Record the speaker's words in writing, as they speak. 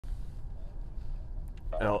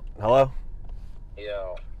Hello?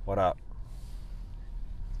 Yo. What up?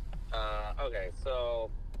 Okay,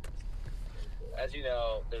 so as you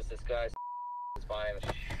know, there's this guy who's buying a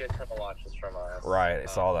shit ton of watches from us. Right, I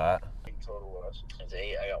saw that. There's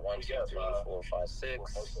 8. I got 1, 2, 3, 4, 5,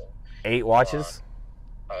 6. 8 watches?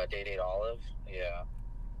 Date Olive. Yeah.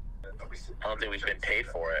 I don't think we've been paid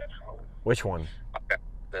for it. Which one? Okay.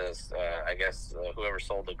 This, I guess whoever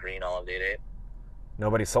sold the green Olive Date.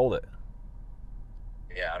 Nobody sold it.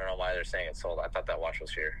 Yeah, I don't know why they're saying it's sold. I thought that watch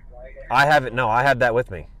was here. I have it. No, I have that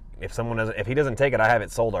with me. If he doesn't take it, I have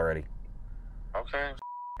it sold already. Okay.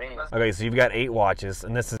 Okay, so you've got 8 watches,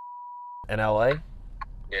 and this is in LA.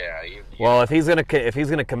 Yeah. Well, if he's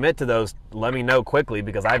gonna commit to those, let me know quickly,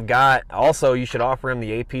 because I've got. Also, you should offer him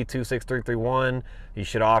the AP 26331. You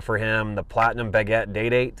should offer him the Platinum Baguette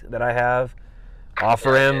Date that I have.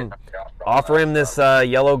 Offer him this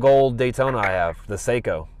yellow gold Daytona I have, the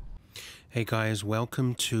Seiko. Hey guys,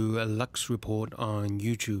 welcome to a Lux Report on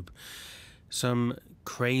YouTube. Some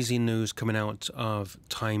crazy news coming out of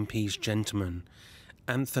Timepiece gentleman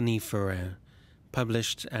Anthony Ferrer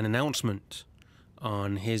published an announcement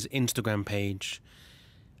on his Instagram page,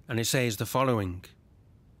 and it says the following: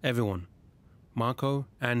 everyone, Marco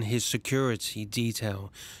and his security detail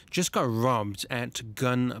just got robbed at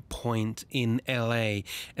gunpoint in LA,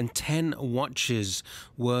 and 10 watches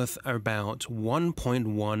worth about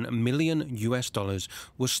 $1.1 million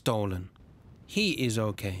were stolen. He is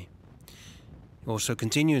okay. Also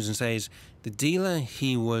continues and says the dealer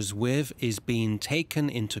he was with is being taken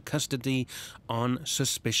into custody on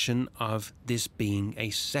suspicion of this being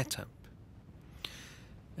a setup.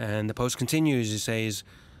 And the post continues. It says,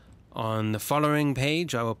 on the following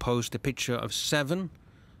page, I will post a picture of 7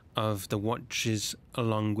 of the watches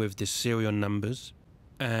along with the serial numbers.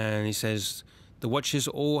 And he says the watches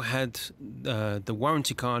all had the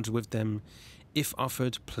warranty cards with them. If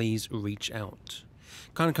offered, please reach out.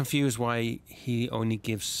 Kind of confused why he only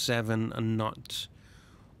gives 7 and not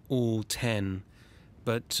all 10.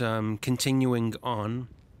 But continuing on,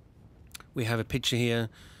 we have a picture here.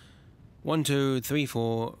 1, 2, 3,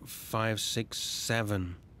 4, 5, 6,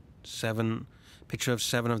 7. 7 picture of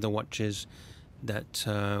 7 of the watches that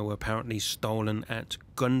were apparently stolen at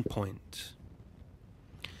gunpoint.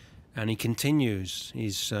 And he continues.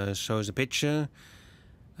 He shows a picture.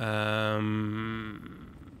 It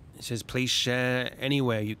says, please share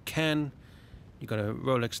anywhere you can. You got a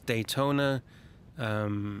Rolex Daytona.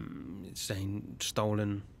 It's saying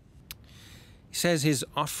stolen. He says he's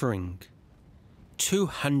offering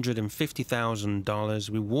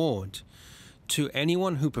 $250,000 reward to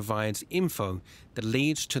anyone who provides info that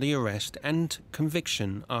leads to the arrest and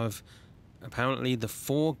conviction of apparently the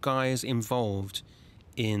 4 guys involved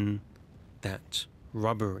in that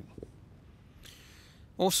robbery.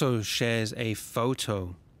 Also shares a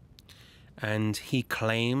photo, and he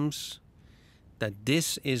claims that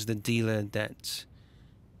this is the dealer that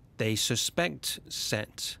they suspect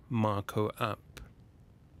set Marco up.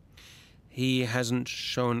 He hasn't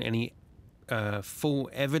shown any full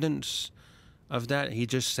evidence of that. He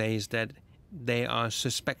just says that they are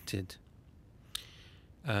suspected.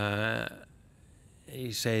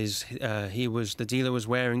 He says the dealer was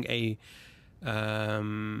wearing a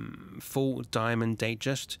full diamond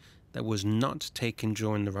Datejust that was not taken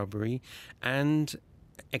during the robbery, and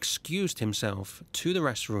excused himself to the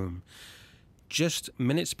restroom just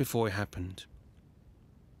minutes before it happened.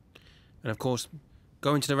 And of course,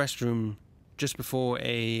 going to the restroom just before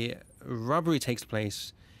a robbery takes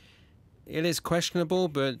place, it is questionable,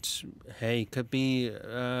 but hey, could be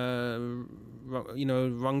wrong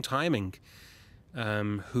timing.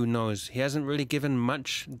 Who knows? He hasn't really given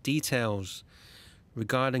much details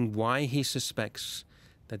regarding why he suspects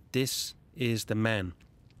that this is the man.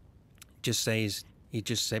 He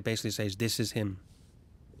basically says this is him.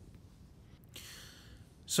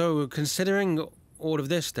 So, considering all of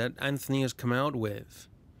this that Anthony has come out with,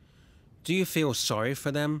 do you feel sorry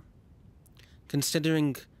for them?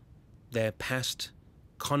 Considering their past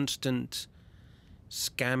constant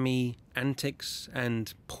scammy antics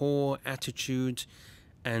and poor attitude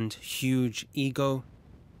and huge ego.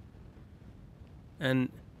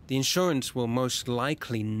 And the insurance will most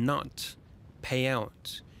likely not pay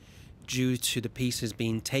out due to the pieces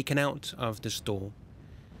being taken out of the store.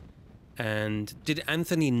 And did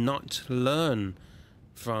Anthony not learn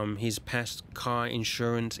from his past car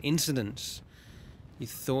insurance incidents?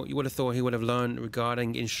 You would have thought he would have learned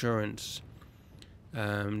regarding insurance.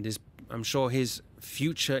 I'm sure his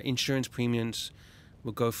future insurance premiums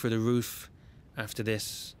will go through the roof after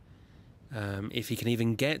this, if he can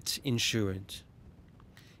even get insured.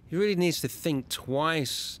 He really needs to think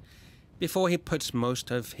twice before he puts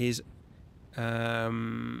most of his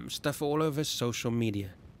stuff all over social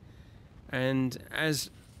media. And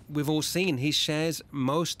as we've all seen, he shares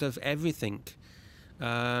most of everything.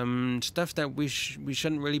 Stuff that we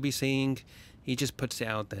shouldn't really be seeing, he just puts it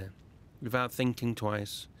out there without thinking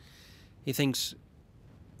twice. He thinks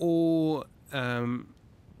all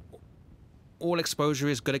exposure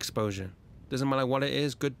is good exposure. Doesn't matter what it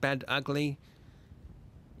is, good, bad, ugly.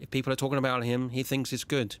 If people are talking about him, he thinks it's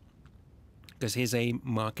good, because he's a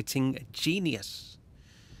marketing genius.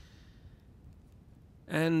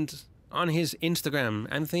 And on his Instagram,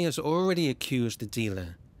 Anthony has already accused the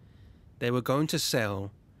dealer they were going to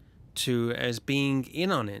sell to as being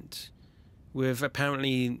in on it, with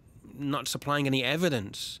apparently not supplying any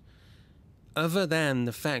evidence other than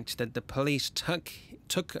the fact that the police took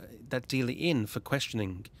that dealer in for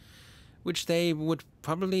questioning, which they would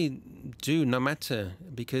probably do no matter,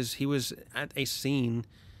 because he was at a scene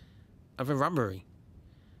of a robbery.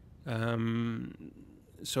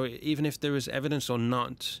 So even if there was evidence or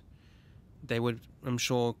not, they would, I'm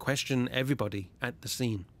sure, question everybody at the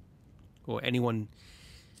scene, or anyone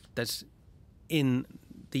that's in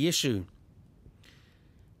the issue.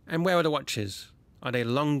 And where are the watches? Are they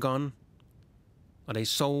long gone? Are they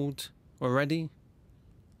sold already?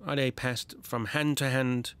 Are they passed from hand to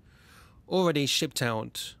hand, already shipped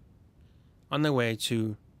out, on their way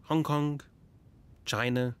to Hong Kong,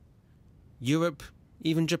 China, Europe,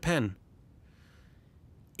 even Japan?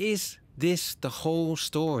 Is this the whole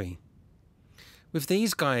story? With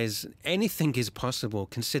these guys, anything is possible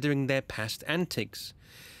considering their past antics.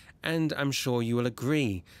 And I'm sure you will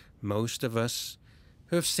agree, most of us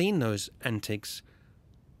who have seen those antics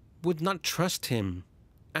would not trust him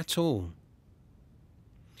at all.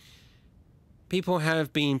 People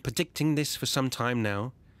have been predicting this for some time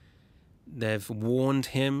now. They've warned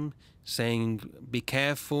him, saying, be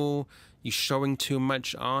careful, you're showing too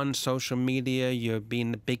much on social media, you're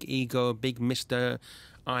being a big ego, big Mr.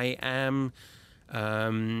 I am.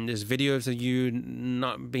 There's videos of you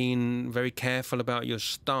not being very careful about your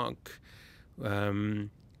stock,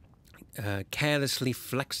 carelessly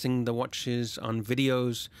flexing the watches on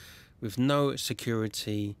videos with no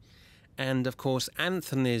security, and of course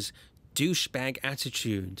Anthony's douchebag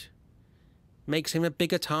attitude makes him a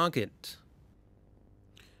bigger target.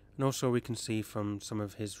 And also we can see from some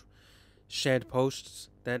of his shared posts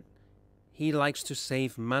that he likes to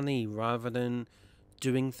save money rather than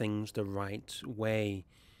doing things the right way.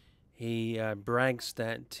 He brags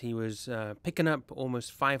that he was picking up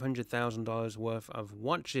almost $500,000 worth of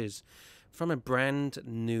watches from a brand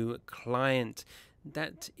new client.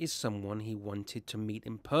 That is someone he wanted to meet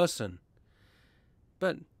in person.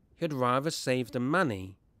 But he'd rather save the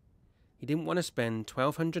money. He didn't want to spend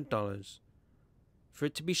 $1,200 for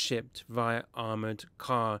it to be shipped via armored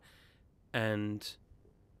car, and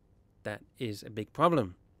that is a big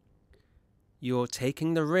problem. You're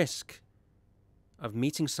taking the risk of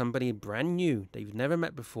meeting somebody brand new that you've never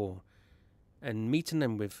met before, and meeting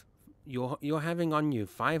them with you're having on you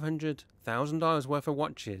 $500,000 worth of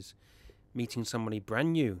watches, meeting somebody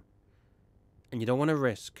brand new, and you don't want to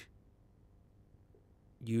risk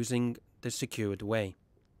using the secured way.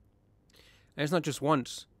 And it's not just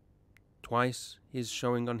once, twice he's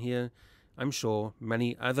showing on here, I'm sure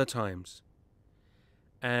many other times.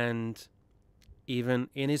 And even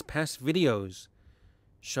in his past videos,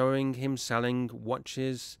 showing him selling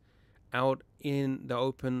watches out in the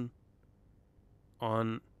open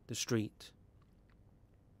on the street.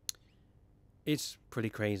 It's pretty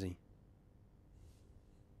crazy.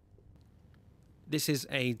 This is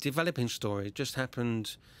a developing story. It just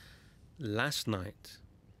happened last night.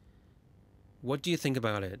 What do you think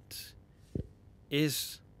about it?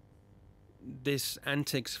 Is this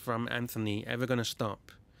antics from Anthony ever going to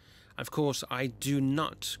stop? Of course, I do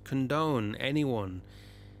not condone anyone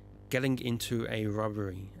getting into a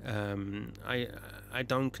robbery. I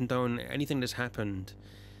don't condone anything that's happened.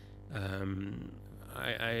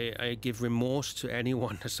 I give remorse to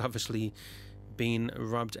anyone that's obviously been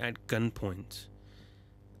robbed at gunpoint.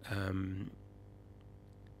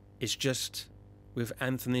 It's just with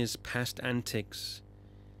Anthony's past antics,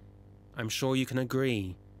 I'm sure you can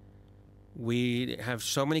agree, we have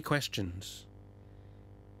so many questions,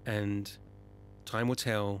 and time will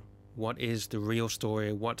tell what is the real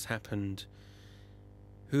story, what's happened,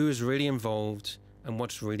 who is really involved, and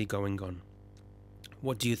what's really going on.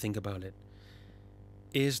 What do you think about it?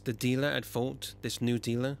 Is the dealer at fault, this new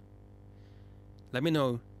dealer? Let me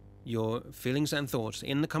know your feelings and thoughts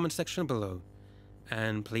in the comment section below,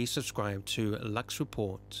 and please subscribe to Lux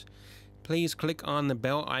Report. Please click on the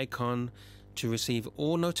bell icon to receive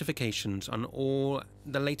all notifications on all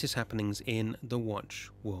the latest happenings in the watch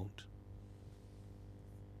world.